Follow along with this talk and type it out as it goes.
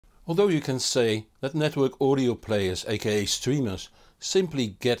Although you can say that network audio players, aka streamers,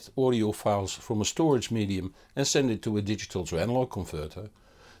 simply get audio files from a storage medium and send it to a digital to analog converter,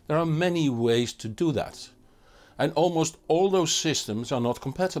 there are many ways to do that. And almost all those systems are not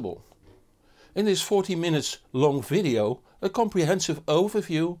compatible. In this 40 minutes long video, a comprehensive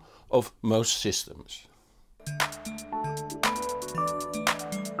overview of most systems.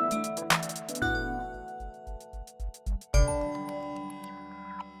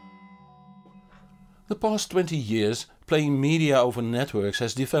 The past 20 years, playing media over networks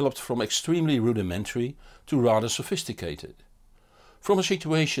has developed from extremely rudimentary to rather sophisticated. From a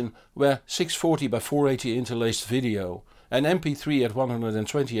situation where 640 by 480 interlaced video and MP3 at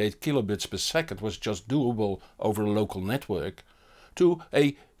 128 kilobits per second was just doable over a local network, to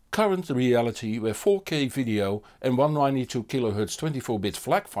a current reality where 4K video and 192 kHz 24-bit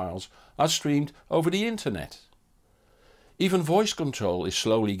FLAC files are streamed over the internet. Even voice control is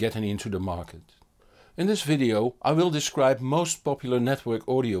slowly getting into the market. In this video I will describe most popular network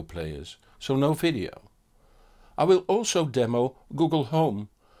audio players, so no video. I will also demo Google Home,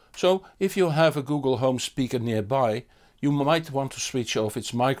 so if you have a Google Home speaker nearby, you might want to switch off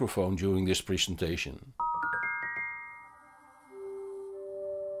its microphone during this presentation.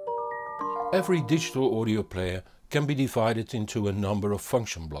 Every digital audio player can be divided into a number of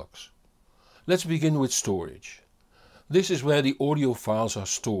function blocks. Let's begin with storage. This is where the audio files are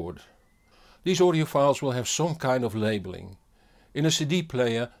stored. These audio files will have some kind of labeling. In a CD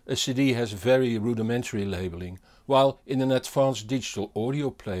player, a CD has very rudimentary labeling, while in an advanced digital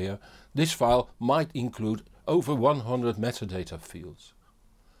audio player, this file might include over 100 metadata fields.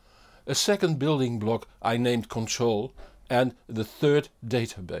 A second building block I named control, and the third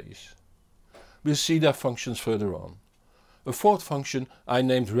database. We'll see their functions further on. A fourth function I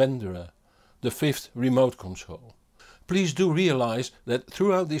named renderer, the fifth remote control. Please do realize that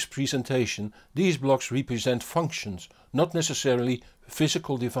throughout this presentation these blocks represent functions, not necessarily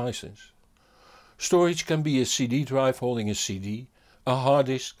physical devices. Storage can be a CD drive holding a CD, a hard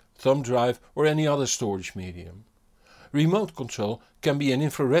disk, thumb drive or any other storage medium. Remote control can be an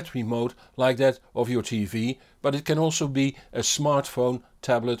infrared remote like that of your TV, but it can also be a smartphone,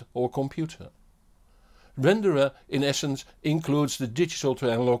 tablet or computer. Renderer in essence includes the digital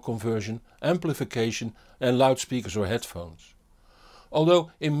to analog conversion, amplification and loudspeakers or headphones.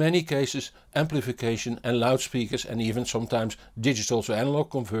 Although in many cases amplification and loudspeakers and even sometimes digital to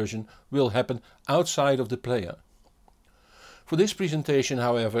analog conversion will happen outside of the player. For this presentation,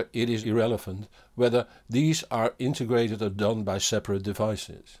 however, it is irrelevant whether these are integrated or done by separate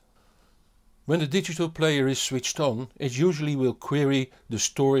devices. When the digital player is switched on, it usually will query the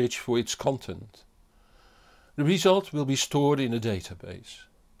storage for its content. The result will be stored in a database.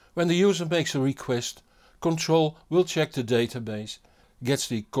 When the user makes a request, control will check the database, gets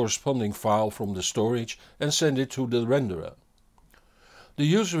the corresponding file from the storage and send it to the renderer. The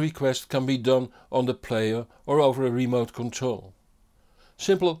user request can be done on the player or over a remote control.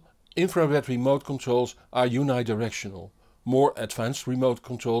 Simple infrared remote controls are unidirectional. More advanced remote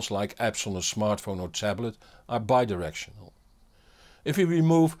controls like apps on a smartphone or tablet are bidirectional. If we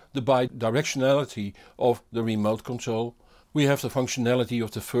remove the bidirectionality of the remote control, we have the functionality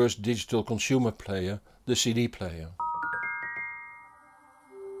of the first digital consumer player, the CD player.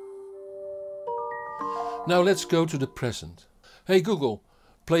 Now let's go to the present. Hey Google,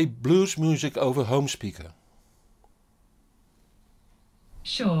 play blues music over home speaker.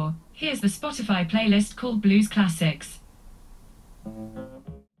 Sure, here's the Spotify playlist called Blues Classics.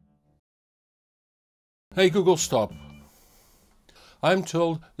 Hey Google, stop. I'm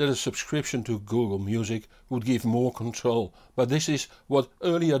told that a subscription to Google Music would give more control, but this is what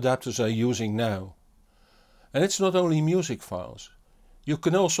early adapters are using now. And it's not only music files. You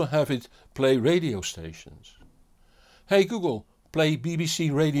can also have it play radio stations. Hey Google, play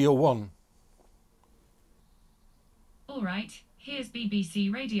BBC Radio 1. Alright, here's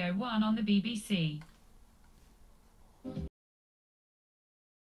BBC Radio 1 on the BBC.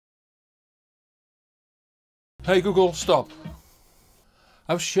 Hey Google, stop.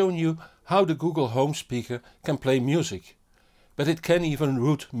 I've shown you how the Google Home speaker can play music, but it can even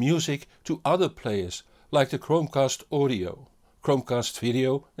route music to other players like the Chromecast Audio, Chromecast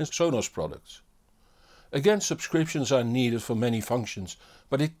Video and Sonos products. Again, subscriptions are needed for many functions,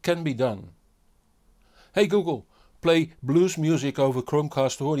 but it can be done. Hey Google, play blues music over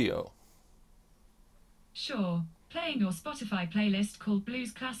Chromecast Audio. Sure, playing your Spotify playlist called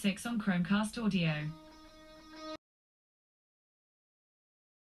Blues Classics on Chromecast Audio.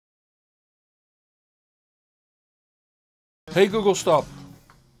 Hey Google, stop.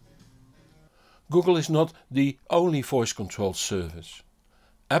 Google is not the only voice controlled service.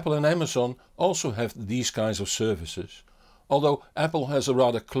 Apple and Amazon also have these kinds of services, although Apple has a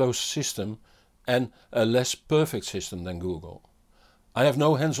rather closed system and a less perfect system than Google. I have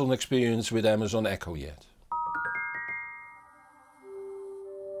no hands-on experience with Amazon Echo yet.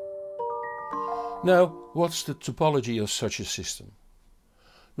 Now, what's the topology of such a system?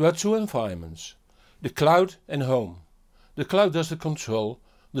 There are two environments, the cloud and home. The cloud does the control,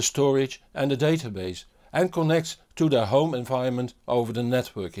 the storage and the database and connects to the home environment over the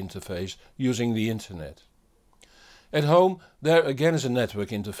network interface using the internet. At home there again is a network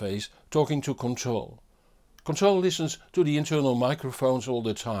interface talking to control. Control listens to the internal microphones all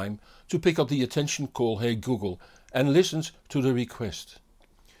the time to pick up the attention call "Hey Google" and listens to the request.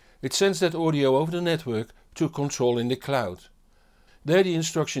 It sends that audio over the network to control in the cloud. There the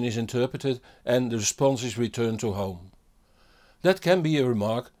instruction is interpreted and the response is returned to home. That can be a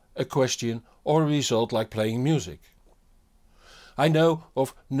remark, a question or a result like playing music. I know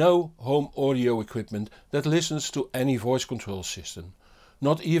of no home audio equipment that listens to any voice control system,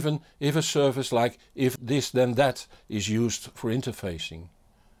 not even if a service like If This Then That is used for interfacing.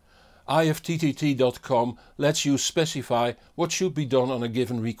 IFTTT.com lets you specify what should be done on a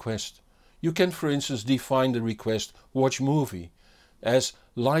given request. You can for instance define the request "Watch movie" as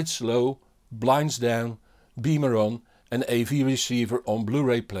lights low, blinds down, beamer on and AV receiver on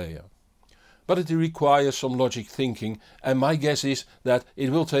Blu-ray player. But it requires some logic thinking and my guess is that it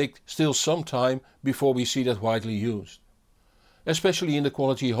will take still some time before we see that widely used, especially in the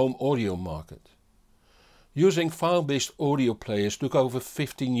quality home audio market. Using file-based audio players took over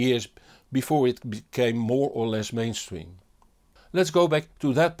 15 years before it became more or less mainstream. Let's go back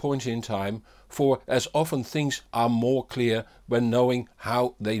to that point in time, for as often things are more clear when knowing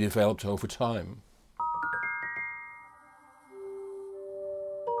how they developed over time.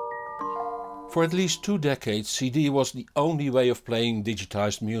 For at least 2 decades CD was the only way of playing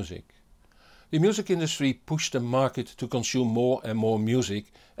digitized music. The music industry pushed the market to consume more and more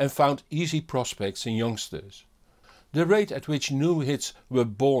music and found easy prospects in youngsters. The rate at which new hits were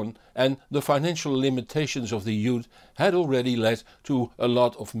born and the financial limitations of the youth had already led to a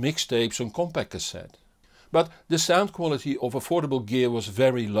lot of mixtapes on compact cassette. But the sound quality of affordable gear was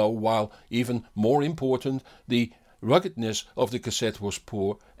very low, while even more important, the ruggedness of the cassette was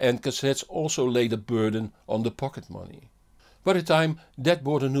poor and cassettes also laid a burden on the pocket money. By the time Dad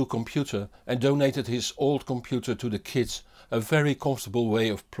bought a new computer and donated his old computer to the kids, a very comfortable way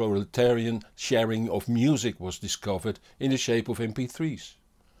of proletarian sharing of music was discovered in the shape of MP3s.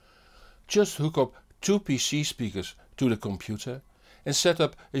 Just hook up 2 PC speakers to the computer and set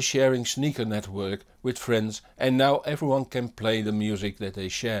up a sharing sneaker network with friends, and now everyone can play the music that they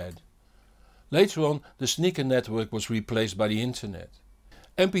shared. Later on the sneaker network was replaced by the internet.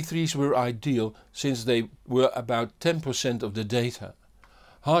 MP3s were ideal since they were about 10% of the data.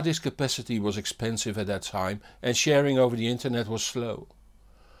 Hard disk capacity was expensive at that time and sharing over the internet was slow.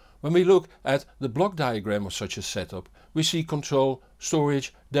 When we look at the block diagram of such a setup, we see control,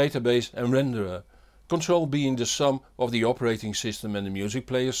 storage, database and renderer. Control being the sum of the operating system and the music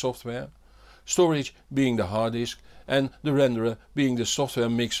player software, storage being the hard disk and the renderer being the software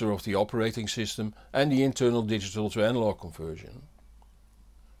mixer of the operating system and the internal digital to analog conversion.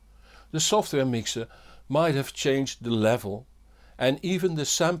 The software mixer might have changed the level and even the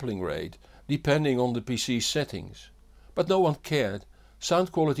sampling rate depending on the PC settings, but no one cared.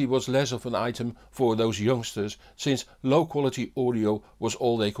 Sound quality was less of an item for those youngsters since low quality audio was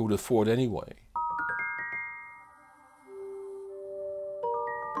all they could afford anyway.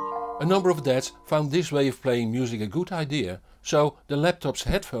 A number of dads found this way of playing music a good idea, so the laptop's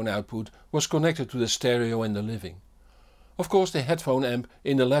headphone output was connected to the stereo in the living. Of course the headphone amp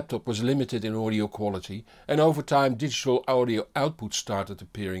in the laptop was limited in audio quality and over time digital audio output started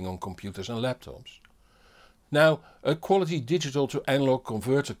appearing on computers and laptops. Now a quality digital to analog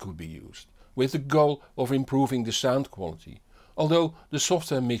converter could be used, with the goal of improving the sound quality, although the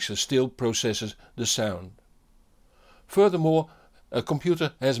software mixer still processes the sound. Furthermore, a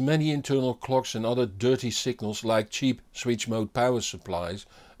computer has many internal clocks and other dirty signals like cheap switch mode power supplies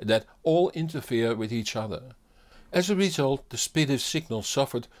that all interfere with each other. As a result, the SPDIF signal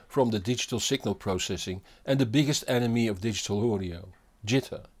suffered from the digital signal processing and the biggest enemy of digital audio,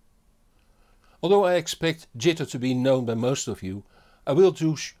 jitter. Although I expect jitter to be known by most of you, I will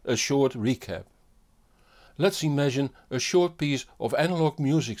do a short recap. Let's imagine a short piece of analog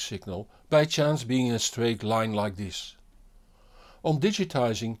music signal by chance being in a straight line like this. On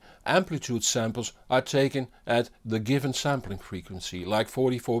digitizing, amplitude samples are taken at the given sampling frequency, like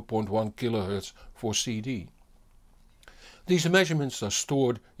 44.1 kHz for CD. These measurements are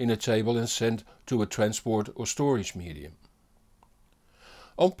stored in a table and sent to a transport or storage medium.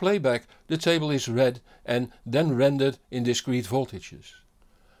 On playback the table is read and then rendered in discrete voltages.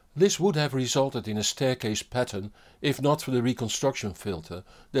 This would have resulted in a staircase pattern if not for the reconstruction filter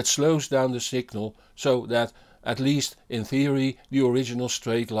that slows down the signal so that, at least in theory, the original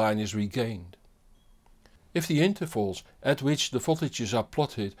straight line is regained. If the intervals at which the voltages are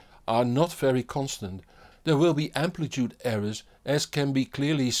plotted are not very constant, there will be amplitude errors, as can be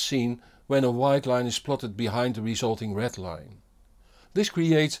clearly seen when a white line is plotted behind the resulting red line. This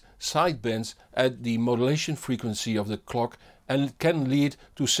creates sidebends at the modulation frequency of the clock and can lead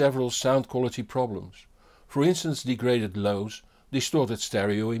to several sound quality problems. For instance, degraded lows, distorted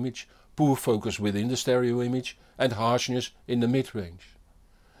stereo image, poor focus within the stereo image and harshness in the mid-range.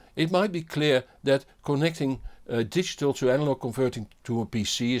 It might be clear that connecting digital to analog converting to a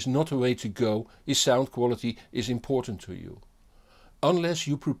PC is not the way to go if sound quality is important to you. Unless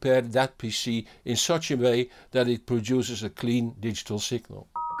you prepare that PC in such a way that it produces a clean digital signal.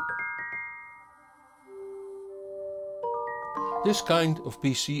 This kind of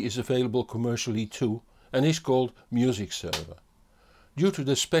PC is available commercially too and is called Music Server. Due to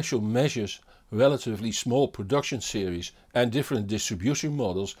the special measures, relatively small production series and different distribution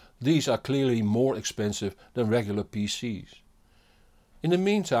models, these are clearly more expensive than regular PCs. In the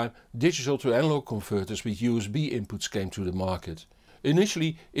meantime, digital to analog converters with USB inputs came to the market.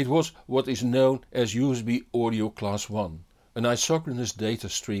 Initially it was what is known as USB Audio Class 1, an isochronous data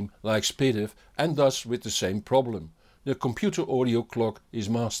stream like SPDIF and thus with the same problem. The computer audio clock is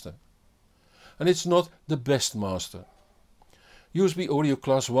master. And it's not the best master. USB Audio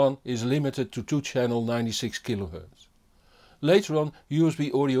Class 1 is limited to 2-channel 96 kHz. Later on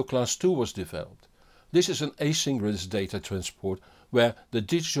USB Audio Class 2 was developed. This is an asynchronous data transport where the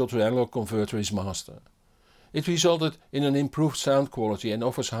digital to analog converter is master. It resulted in an improved sound quality and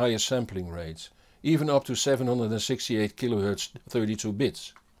offers higher sampling rates, even up to 768 kHz 32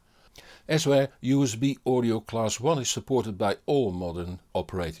 bits. As where USB Audio Class 1 is supported by all modern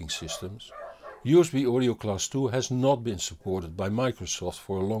operating systems, USB Audio Class 2 has not been supported by Microsoft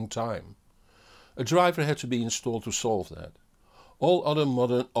for a long time. A driver had to be installed to solve that. All other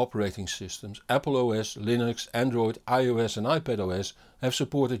modern operating systems, Apple OS, Linux, Android, iOS and iPadOS have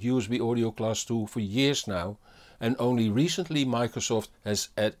supported USB Audio Class 2 for years now, and only recently Microsoft has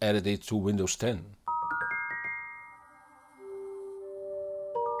added it to Windows 10.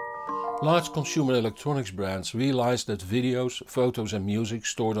 Large consumer electronics brands realized that videos, photos and music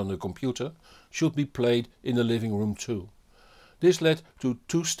stored on the computer should be played in the living room too. This led to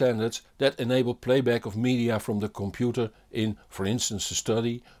two standards that enable playback of media from the computer in, for instance, a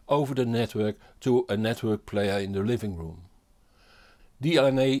study, over the network to a network player in the living room.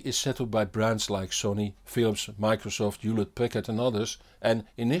 DLNA is settled by brands like Sony, Philips, Microsoft, Hewlett-Packard and others, and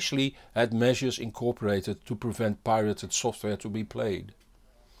initially had measures incorporated to prevent pirated software to be played.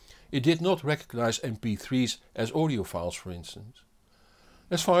 It did not recognize MP3s as audio files, for instance.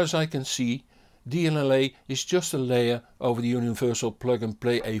 As far as I can see, DLNA is just a layer over the Universal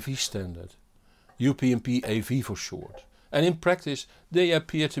Plug-and-Play AV standard, UPnP AV for short, and in practice they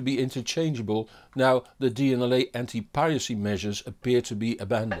appear to be interchangeable now the DLNA anti-piracy measures appear to be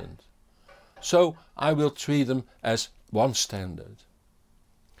abandoned. So I will treat them as one standard.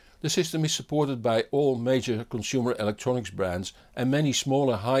 The system is supported by all major consumer electronics brands and many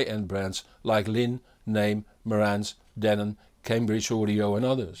smaller high-end brands like Linn, Name, Marantz, Denon, Cambridge Audio and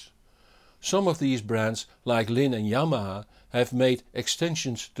others. Some of these brands like Linn and Yamaha have made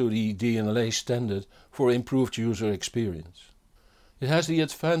extensions to the DLNA standard for improved user experience. It has the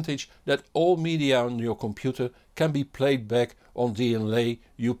advantage that all media on your computer can be played back on DLNA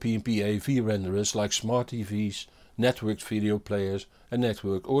UPnP AV renderers like smart TVs, networked video players and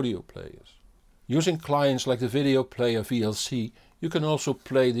network audio players. Using clients like the video player VLC, you can also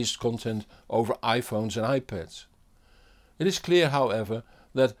play this content over iPhones and iPads. It is clear, however,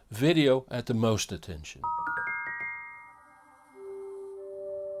 that video had the most attention.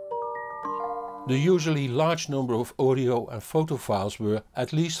 The usually large number of audio and photo files were,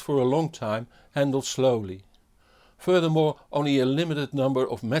 at least for a long time, handled slowly. Furthermore, only a limited number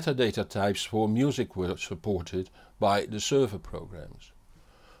of metadata types for music were supported by the server programs.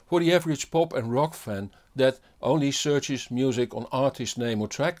 For the average pop and rock fan that only searches music on artist name or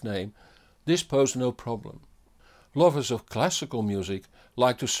track name, this posed no problem. Lovers of classical music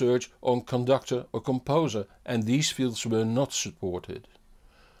like to search on conductor or composer, and these fields were not supported.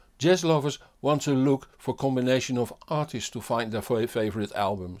 Jazz lovers want to look for combination of artists to find their favorite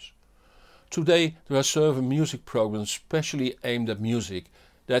albums. Today there are server music programs specially aimed at music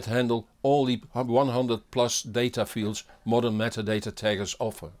that handle all the 100 plus data fields modern metadata taggers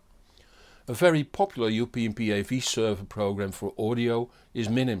offer. A very popular UPnP AV server program for audio is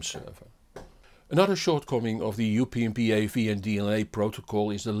Minim Server. Another shortcoming of the UPnP AV and DLNA protocol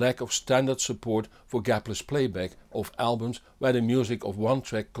is the lack of standard support for gapless playback of albums where the music of one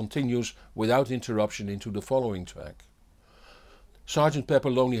track continues without interruption into the following track. Sgt. Pepper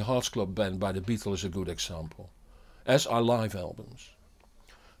Lonely Hearts Club Band by the Beatles is a good example, as are live albums.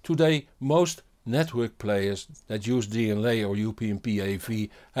 Today most network players that use DLNA or UPnP AV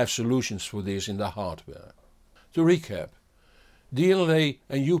have solutions for this in the hardware. To recap, DLNA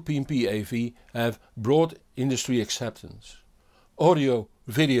and UPnP AV have broad industry acceptance. Audio,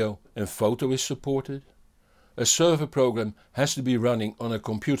 video and photo is supported. A server program has to be running on a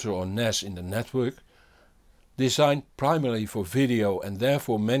computer or NAS in the network. Designed primarily for video and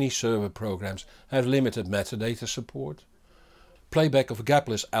therefore many server programs have limited metadata support. Playback of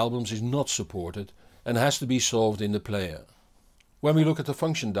gapless albums is not supported and has to be solved in the player. When we look at the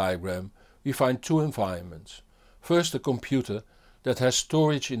function diagram, we find two environments. First, a computer that has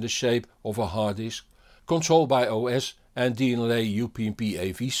storage in the shape of a hard disk, controlled by OS and DLNA UPnP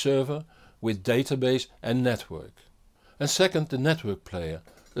AV server with database and network. And second, the network player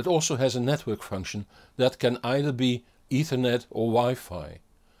that also has a network function that can either be Ethernet or Wi-Fi.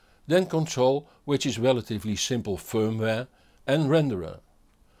 Then control, which is relatively simple firmware, and renderer.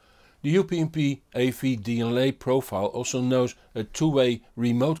 The UPnP AV DLNA profile also knows a two-way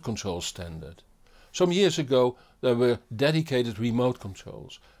remote control standard. Some years ago there were dedicated remote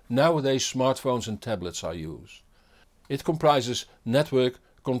controls. Nowadays smartphones and tablets are used. It comprises network,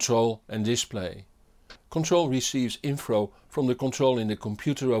 control and display. Control receives info from the control in the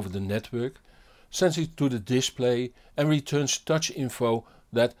computer over the network, sends it to the display and returns touch info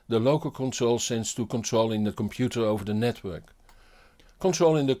that the local control sends to control in the computer over the network.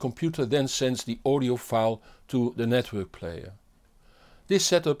 Control in the computer then sends the audio file to the network player. This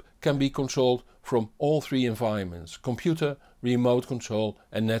setup can be controlled from all three environments: computer, remote control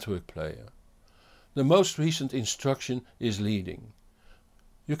and network player. The most recent instruction is leading.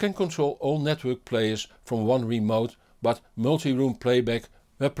 You can control all network players from one remote, but multi-room playback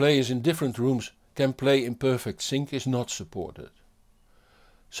where players in different rooms can play in perfect sync is not supported.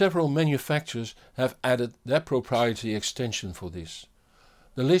 Several manufacturers have added their proprietary extension for this.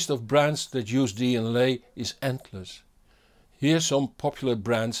 The list of brands that use DLNA is endless. Here are some popular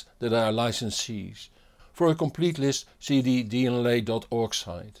brands that are licensees. For a complete list see the dlna.org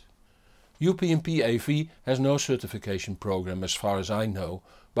site. UPnP AV has no certification program as far as I know,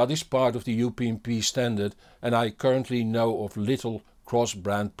 but is part of the UPnP standard and I currently know of little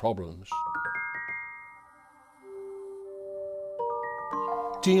cross-brand problems.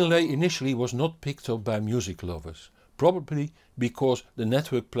 DLNA initially was not picked up by music lovers, probably because the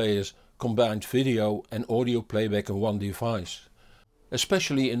network players combined video and audio playback in one device.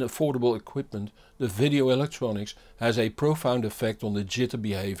 Especially in affordable equipment, the video electronics has a profound effect on the jitter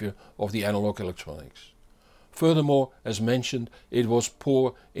behavior of the analog electronics. Furthermore, as mentioned, it was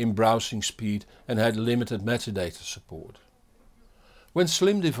poor in browsing speed and had limited metadata support. When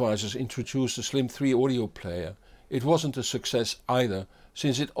Slim devices introduced the Slim 3 audio player, it wasn't a success either,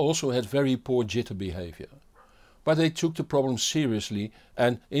 since it also had very poor jitter behavior. But they took the problem seriously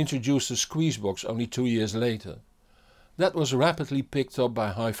and introduced the Squeezebox only 2 years later. That was rapidly picked up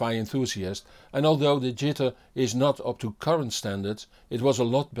by hi-fi enthusiasts, and although the jitter is not up to current standards, it was a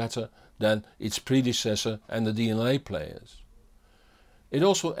lot better than its predecessor and the DLNA players. It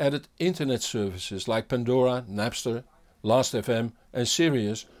also added internet services like Pandora, Napster, Last.fm and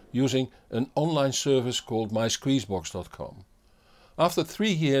Sirius using an online service called mysqueezebox.com. After 3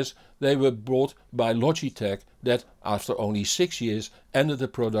 years they were bought by Logitech that after only 6 years ended the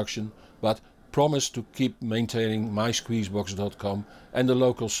production but promised to keep maintaining mysqueezebox.com and the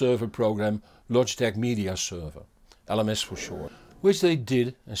local server program Logitech Media Server, LMS for short, which they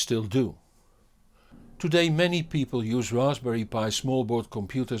did and still do. Today many people use Raspberry Pi smallboard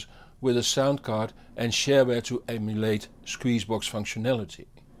computers with a sound card and shareware to emulate Squeezebox functionality.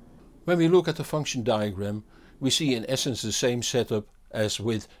 When we look at the function diagram, we see in essence the same setup as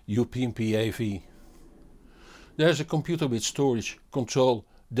with UPnP AV. There is a computer with storage, control,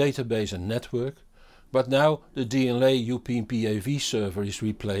 database and network, but now the DLNA UPnP AV server is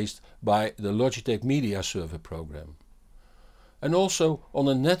replaced by the Logitech Media Server program. And also on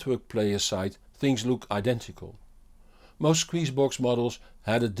the network player side things look identical. Most Squeezebox models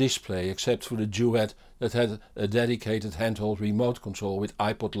had a display except for the Duet that had a dedicated handheld remote control with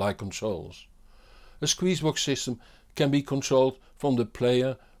iPod-like controls. A Squeezebox system can be controlled from the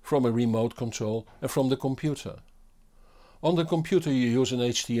player, from a remote control and from the computer. On the computer you use an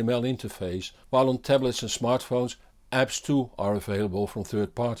HTML interface, while on tablets and smartphones apps too are available from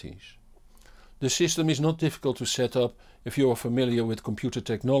third parties. The system is not difficult to set up if you are familiar with computer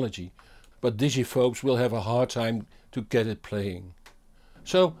technology, but digiphobes will have a hard time to get it playing.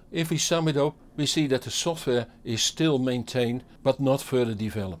 So if we sum it up, we see that the software is still maintained but not further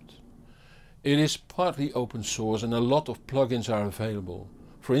developed. It is partly open source and a lot of plugins are available,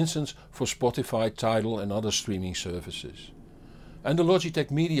 for instance for Spotify, Tidal and other streaming services. And the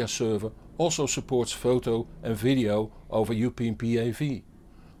Logitech Media Server also supports photo and video over UPnP-AV.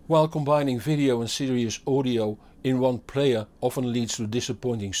 While combining video and serious audio in one player often leads to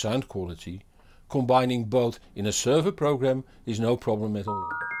disappointing sound quality, combining both in a server program is no problem at all.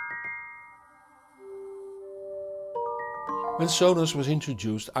 When Sonos was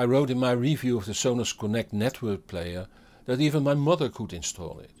introduced, I wrote in my review of the Sonos Connect network player that even my mother could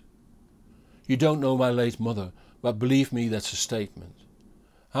install it. You don't know my late mother, but believe me, that's a statement.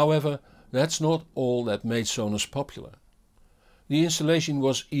 However, that's not all that made Sonos popular. The installation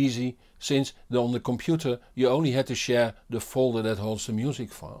was easy since on the computer you only had to share the folder that holds the music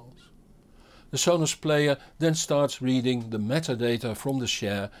files. The Sonos player then starts reading the metadata from the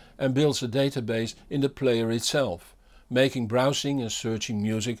share and builds a database in the player itself, making browsing and searching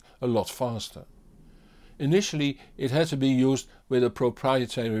music a lot faster. Initially it had to be used with a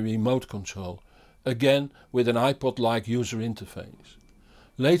proprietary remote control, again with an iPod-like user interface.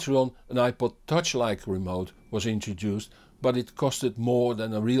 Later on an iPod Touch-like remote was introduced, but it costed more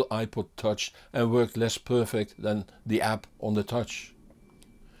than a real iPod Touch and worked less perfect than the app on the Touch.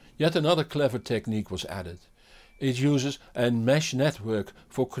 Yet another clever technique was added. It uses a mesh network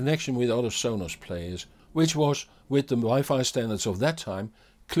for connection with other Sonos players, which was, with the Wi-Fi standards of that time,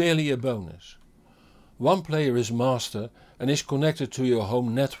 clearly a bonus. One player is master and is connected to your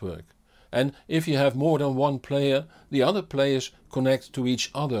home network, and if you have more than one player, the other players connect to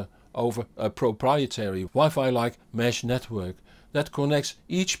each other over a proprietary Wi-Fi-like mesh network that connects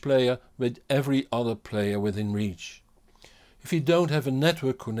each player with every other player within reach. If you don't have a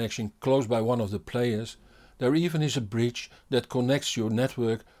network connection close by one of the players, there even is a bridge that connects your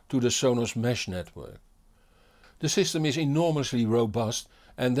network to the Sonos mesh network. The system is enormously robust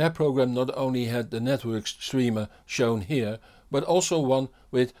and their program not only had the network streamer shown here, but also one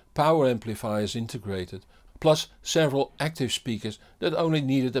with power amplifiers integrated, plus several active speakers that only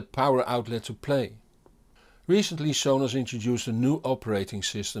needed a power outlet to play. Recently Sonos introduced a new operating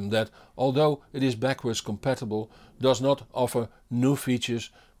system that, although it is backwards compatible, does not offer new features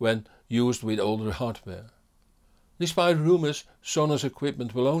when used with older hardware. Despite rumors, Sonos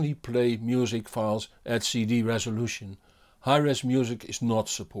equipment will only play music files at CD resolution. High-res music is not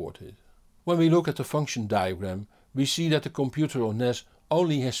supported. When we look at the function diagram, we see that the computer or NAS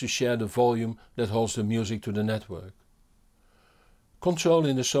only has to share the volume that holds the music to the network. Control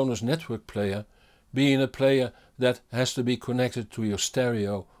in the Sonos network player, being a player that has to be connected to your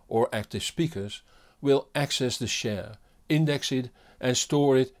stereo or active speakers, will access the share, index it and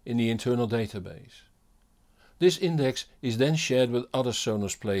store it in the internal database. This index is then shared with other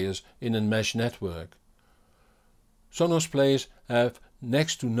Sonos players in a mesh network. Sonos players have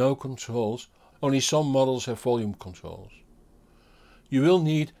next to no controls, only some models have volume controls. You will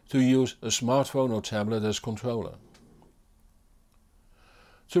need to use a smartphone or tablet as controller.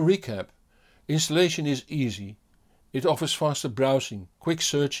 To recap, installation is easy. It offers faster browsing, quick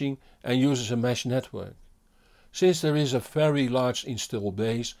searching and uses a mesh network. Since there is a very large install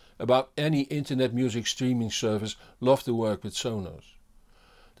base, about any internet music streaming service loves to work with Sonos.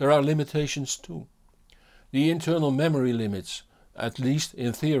 There are limitations too. The internal memory limits, at least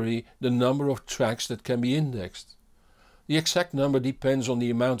in theory, the number of tracks that can be indexed. The exact number depends on the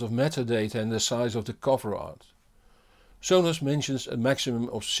amount of metadata and the size of the cover art. Sonos mentions a maximum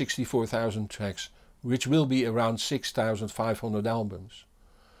of 64,000 tracks, which will be around 6,500 albums.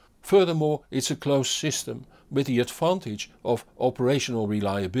 Furthermore, it's a closed system with the advantage of operational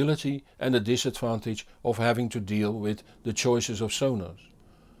reliability and the disadvantage of having to deal with the choices of Sonos.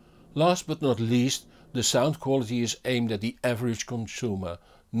 Last but not least, the sound quality is aimed at the average consumer,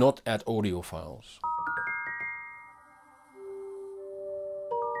 not at audiophiles.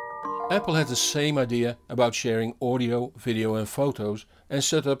 Apple had the same idea about sharing audio, video and photos and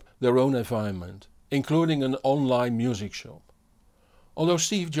set up their own environment, including an online music shop. Although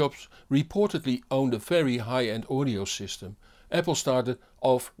Steve Jobs reportedly owned a very high-end audio system, Apple started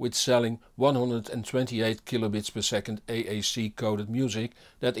off with selling 128 kilobits per second AAC coded music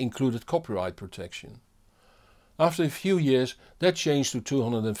that included copyright protection. After a few years that changed to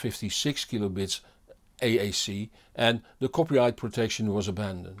 256 kilobits AAC and the copyright protection was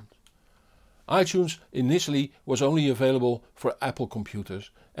abandoned. iTunes initially was only available for Apple computers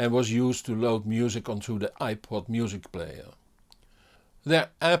and was used to load music onto the iPod music player. Their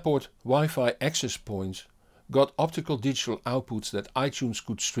airport Wi-Fi access points got optical digital outputs that iTunes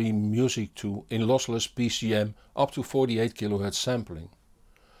could stream music to in lossless PCM up to 48 kHz sampling.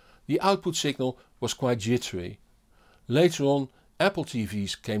 The output signal was quite jittery. Later on, Apple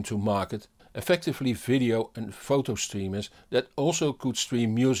TVs came to market, effectively video and photo streamers that also could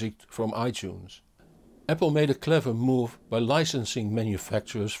stream music from iTunes. Apple made a clever move by licensing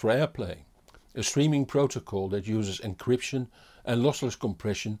manufacturers for AirPlay, a streaming protocol that uses encryption and lossless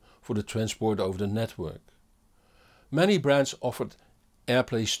compression for the transport over the network. Many brands offered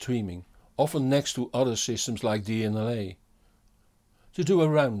AirPlay streaming, often next to other systems like DNLA. To do a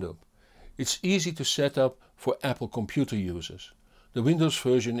roundup, it's easy to set up for Apple computer users. The Windows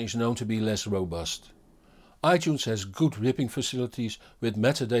version is known to be less robust. iTunes has good ripping facilities with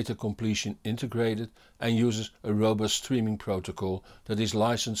metadata completion integrated and uses a robust streaming protocol that is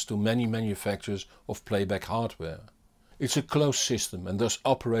licensed to many manufacturers of playback hardware. It's a closed system and thus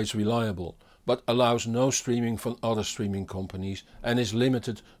operates reliable, but allows no streaming from other streaming companies and is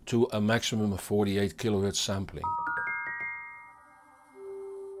limited to a maximum of 48 kHz sampling.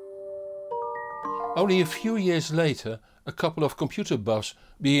 Only a few years later, a couple of computer buffs,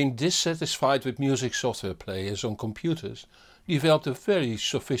 being dissatisfied with music software players on computers, developed a very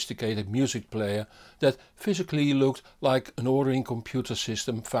sophisticated music player that physically looked like an ordering computer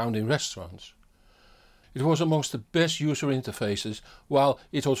system found in restaurants. It was amongst the best user interfaces, while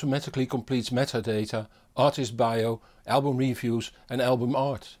it automatically completes metadata, artist bio, album reviews and album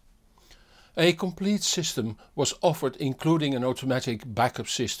art. A complete system was offered, including an automatic backup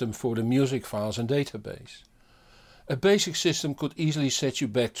system for the music files and database. A basic system could easily set you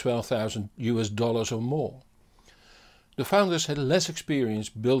back $12,000 or more. The founders had less experience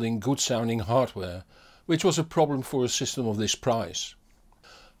building good sounding hardware, which was a problem for a system of this price.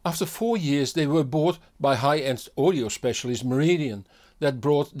 After 4 years they were bought by high-end audio specialist Meridian that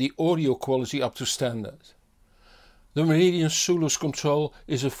brought the audio quality up to standard. The Meridian Zulus Control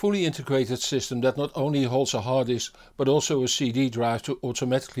is a fully integrated system that not only holds a hard disk but also a CD drive to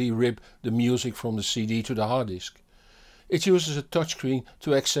automatically rip the music from the CD to the hard disk. It uses a touchscreen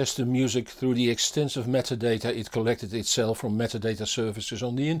to access the music through the extensive metadata it collected itself from metadata services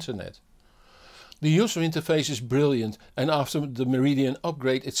on the internet. The user interface is brilliant, and after the Meridian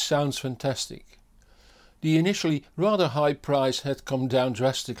upgrade it sounds fantastic. The initially rather high price had come down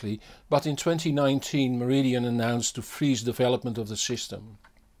drastically, but in 2019 Meridian announced to freeze development of the system.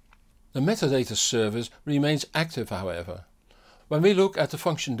 The metadata service remains active, however. When we look at the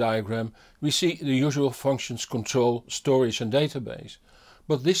function diagram, we see the usual functions: control, storage and database.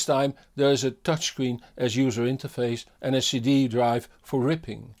 But this time there is a touchscreen as user interface and a CD drive for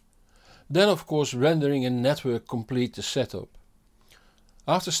ripping. Then of course rendering and network complete the setup.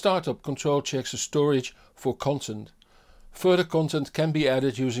 After startup, Control checks the storage for content. Further content can be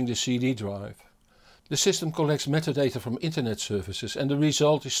added using the CD drive. The system collects metadata from internet services and the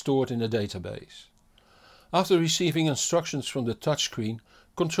result is stored in the database. After receiving instructions from the touchscreen,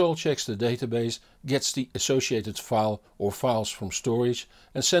 Control checks the database, gets the associated file or files from storage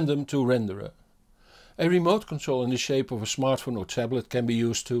and sends them to renderer. A remote control in the shape of a smartphone or tablet can be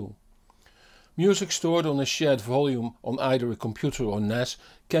used too. Music stored on a shared volume on either a computer or NAS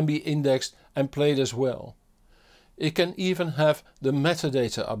can be indexed and played as well. It can even have the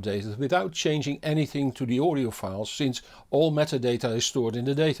metadata updated without changing anything to the audio files, since all metadata is stored in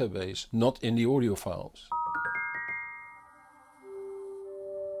the database, not in the audio files.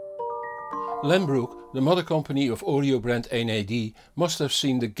 Lambrook, the mother company of audio brand NAD, must have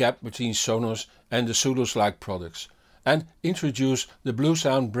seen the gap between Sonos and the Zulus-like products and introduced the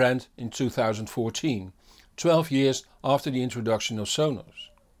Bluesound brand in 2014, 12 years after the introduction of Sonos.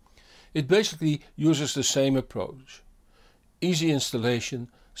 It basically uses the same approach: easy installation,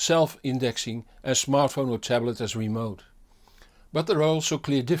 self-indexing and smartphone or tablet as remote. But there are also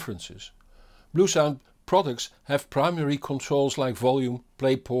clear differences. Bluesound products have primary controls like volume,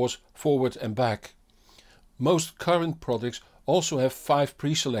 play, pause, forward and back. Most current products also have 5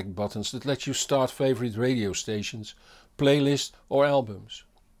 pre-select buttons that let you start favorite radio stations, playlists or albums.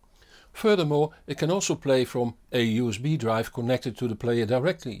 Furthermore, it can also play from a USB drive connected to the player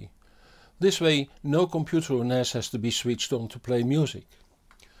directly. This way no computer or NAS has to be switched on to play music.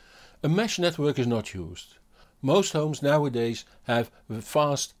 A mesh network is not used. Most homes nowadays have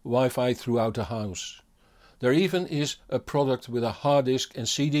fast Wi-Fi throughout the house. There even is a product with a hard disk and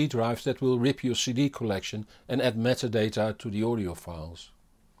CD drive that will rip your CD collection and add metadata to the audio files.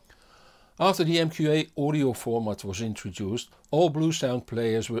 After the MQA audio format was introduced, all Bluesound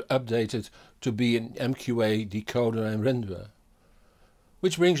players were updated to be an MQA decoder and renderer.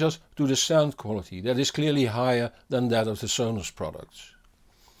 Which brings us to the sound quality that is clearly higher than that of the Sonos products.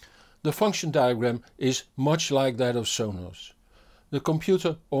 The function diagram is much like that of Sonos. The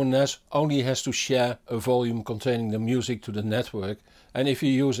computer or NAS only has to share a volume containing the music to the network, and if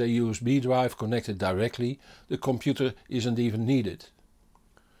you use a USB drive connected directly, the computer isn't even needed.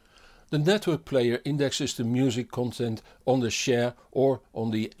 The network player indexes the music content on the share or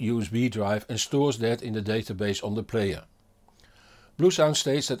on the USB drive and stores that in the database on the player. Bluesound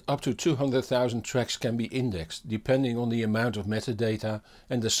states that up to 200,000 tracks can be indexed, depending on the amount of metadata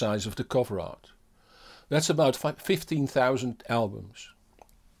and the size of the cover art. That's about 15,000 albums.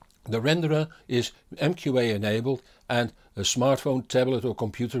 The renderer is MQA enabled and a smartphone, tablet or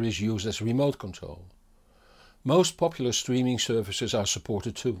computer is used as remote control. Most popular streaming services are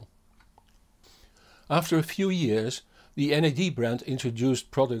supported too. After a few years, the NAD brand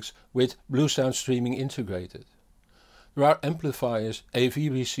introduced products with Bluesound streaming integrated. There are amplifiers, AV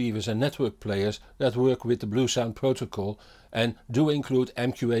receivers and network players that work with the Bluesound protocol and do include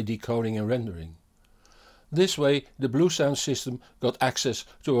MQA decoding and rendering. This way the Bluesound system got access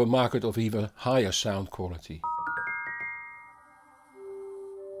to a market of even higher sound quality.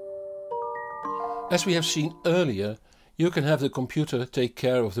 As we have seen earlier, you can have the computer take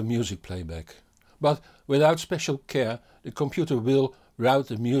care of the music playback. But without special care, the computer will route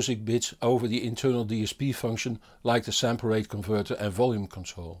the music bits over the internal DSP function like the sample rate converter and volume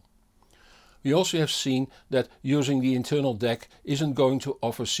control. We also have seen that using the internal DAC isn't going to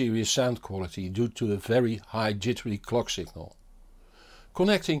offer serious sound quality due to the very high jittery clock signal.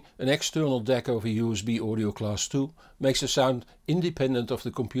 Connecting an external DAC over USB Audio Class 2 makes the sound independent of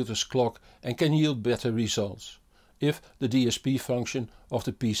the computer's clock and can yield better results, if the DSP function of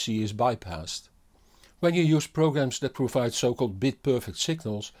the PC is bypassed. When you use programs that provide so-called bit-perfect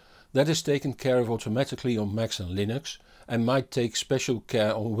signals, that is taken care of automatically on Macs and Linux and might take special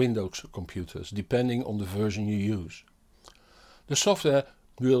care on Windows computers, depending on the version you use. The software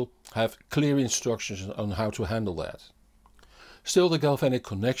will have clear instructions on how to handle that. Still, the galvanic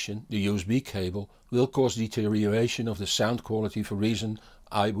connection, the USB cable, will cause deterioration of the sound quality for reasons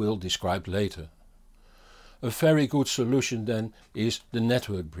I will describe later. A very good solution then is the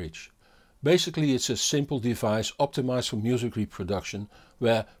network bridge. Basically it's a simple device optimized for music reproduction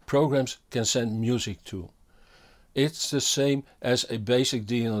where programs can send music to. It's the same as a basic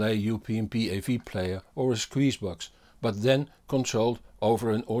DLNA UPnP AV player or a Squeezebox, but then controlled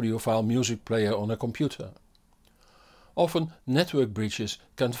over an audiophile music player on a computer. Often network bridges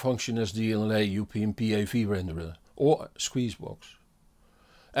can function as DLNA UPnP AV renderer or Squeezebox.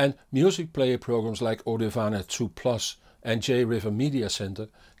 And music player programs like Audiovana 2 Plus and JRiver Media Center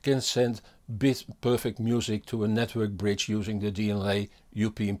can send bit-perfect music to a network bridge using the DLNA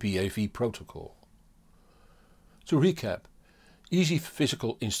UPnP AV protocol. To recap, easy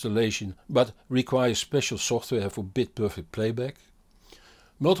physical installation but requires special software for bit-perfect playback.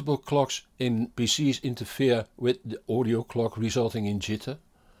 Multiple clocks in PCs interfere with the audio clock, resulting in jitter.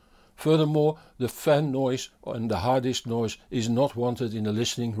 Furthermore, the fan noise and the hard disk noise is not wanted in the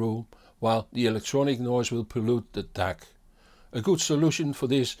listening room, while the electronic noise will pollute the DAC. A good solution for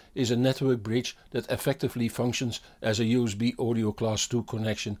this is a network bridge that effectively functions as a USB Audio Class 2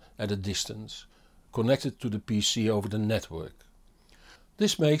 connection at a distance, connected to the PC over the network.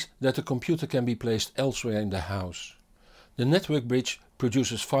 This makes that the computer can be placed elsewhere in the house. The network bridge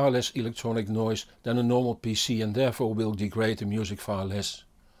produces far less electronic noise than a normal PC and therefore will degrade the music far less.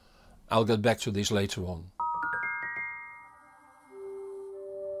 I'll get back to this later on.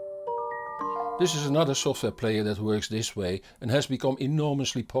 This is another software player that works this way and has become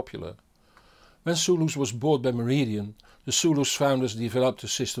enormously popular. When Zulus was bought by Meridian, the Zulus founders developed the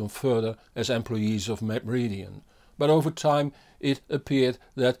system further as employees of Meridian, but over time it appeared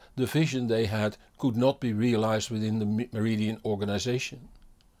that the vision they had could not be realized within the Meridian organization.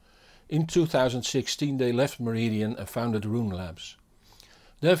 In 2016 they left Meridian and founded Roon Labs.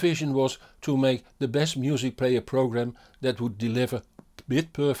 Their vision was to make the best music player program that would deliver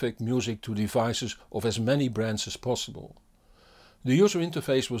bit-perfect music to devices of as many brands as possible. The user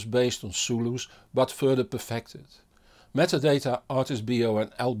interface was based on Zulus but further perfected. Metadata, artist bio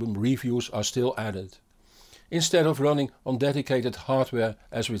and album reviews are still added. Instead of running on dedicated hardware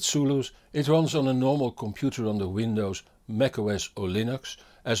as with Zulus, it runs on a normal computer under Windows, macOS or Linux,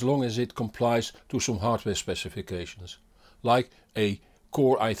 as long as it complies to some hardware specifications, like a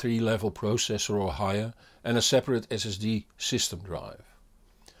Core i3 level processor or higher and a separate SSD system drive.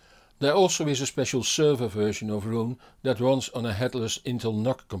 There also is a special server version of Roon that runs on a headless Intel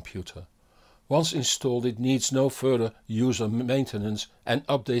NUC computer. Once installed it needs no further user maintenance and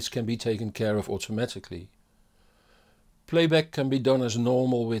updates can be taken care of automatically. Playback can be done as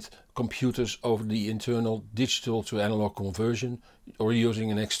normal with computers over the internal digital to analog conversion or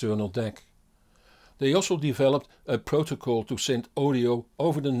using an external DAC. They also developed a protocol to send audio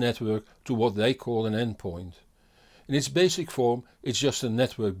over the network to what they call an endpoint. In its basic form, it's just a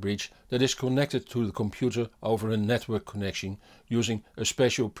network bridge that is connected to the computer over a network connection using a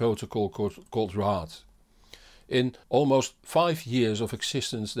special protocol called RAD. In almost 5 years of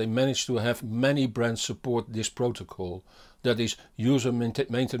existence, they managed to have many brands support this protocol that is user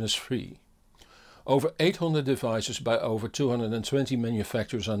maintenance free. Over 800 devices by over 220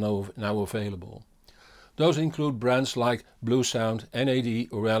 manufacturers are now available. Those include brands like Bluesound, NAD,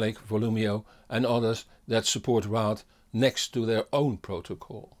 Auralic, Volumio and others that support RAD next to their own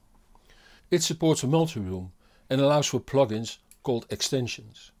protocol. It supports multi-room and allows for plugins called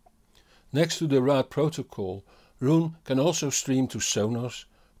extensions. Next to the RAD protocol, Roon can also stream to Sonos,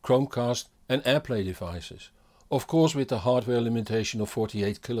 Chromecast and AirPlay devices, of course with the hardware limitation of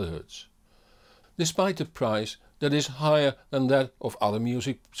 48 kHz. Despite the price that is higher than that of other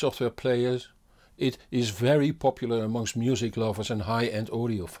music software players, it is very popular amongst music lovers and high-end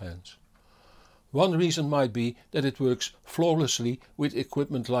audio fans. One reason might be that it works flawlessly with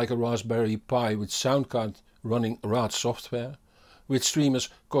equipment like a Raspberry Pi with sound card running RAD software, with streamers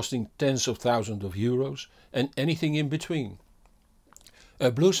costing tens of thousands of euros and anything in between.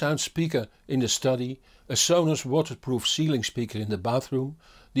 A Bluesound speaker in the study, a Sonos waterproof ceiling speaker in the bathroom,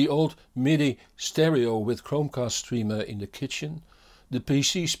 the old MIDI stereo with Chromecast streamer in the kitchen, the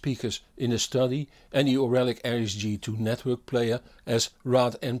PC speakers in the study and the Auralic RSG2 network player as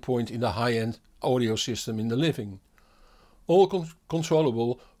RAD endpoint in the high-end audio system in the living. All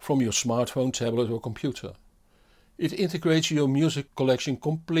controllable from your smartphone, tablet or computer. It integrates your music collection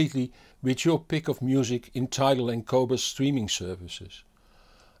completely with your pick of music in Tidal and Qobuz streaming services.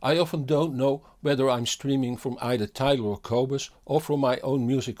 I often don't know whether I'm streaming from either Tidal or Qobuz or from my own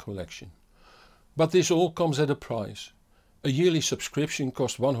music collection. But this all comes at a price. A yearly subscription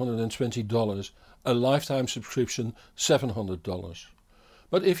costs $120, a lifetime subscription $700.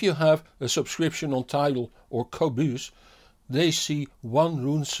 But if you have a subscription on Tidal or Qobuz, they see one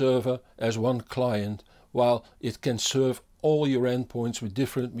Roon server as one client, while it can serve all your endpoints with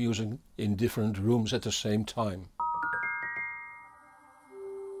different music in different rooms at the same time.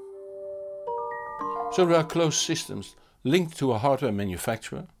 So there are closed systems linked to a hardware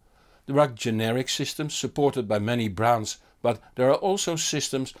manufacturer. There are generic systems supported by many brands, but there are also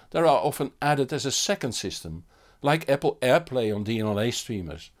systems that are often added as a second system, like Apple AirPlay on DLNA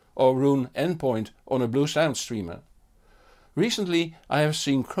streamers or Roon Endpoint on a Bluesound streamer. Recently I have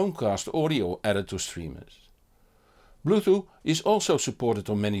seen Chromecast audio added to streamers. Bluetooth is also supported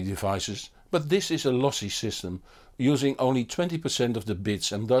on many devices, but this is a lossy system, using only 20% of the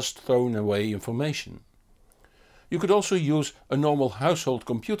bits and thus throwing away information. You could also use a normal household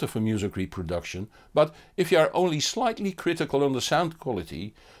computer for music reproduction, but if you are only slightly critical on the sound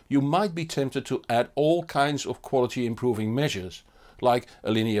quality, you might be tempted to add all kinds of quality improving measures, like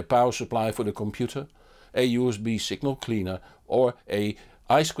a linear power supply for the computer, a USB signal cleaner or a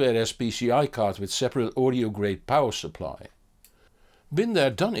I2S PCI card with separate audio grade power supply. Been there,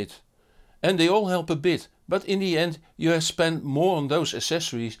 done it. And they all help a bit, but in the end you have spent more on those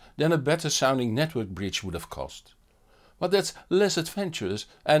accessories than a better sounding network bridge would have cost. But that's less adventurous,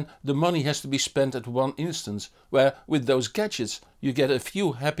 and the money has to be spent at one instance, where with those gadgets you get a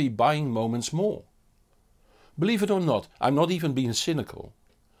few happy buying moments more. Believe it or not, I'm not even being cynical.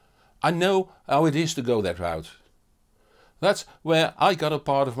 I know how it is to go that route. That's where I got a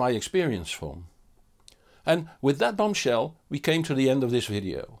part of my experience from. And with that bombshell we came to the end of this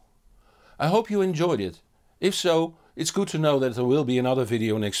video. I hope you enjoyed it. If so, it's good to know that there will be another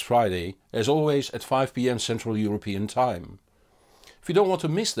video next Friday, as always at 5 PM Central European Time. If you don't want to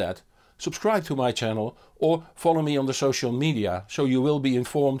miss that, subscribe to my channel or follow me on the social media so you will be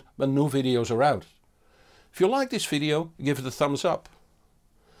informed when new videos are out. If you like this video, give it a thumbs up.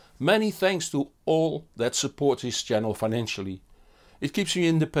 Many thanks to all that support this channel financially. It keeps me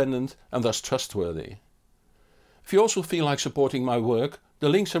independent and thus trustworthy. If you also feel like supporting my work, the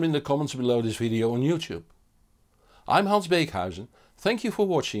links are in the comments below this video on YouTube. I'm Hans Beekhuizen, thank you for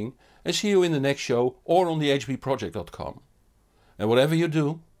watching and see you in the next show or on thehbproject.com. And whatever you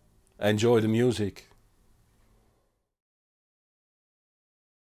do, enjoy the music.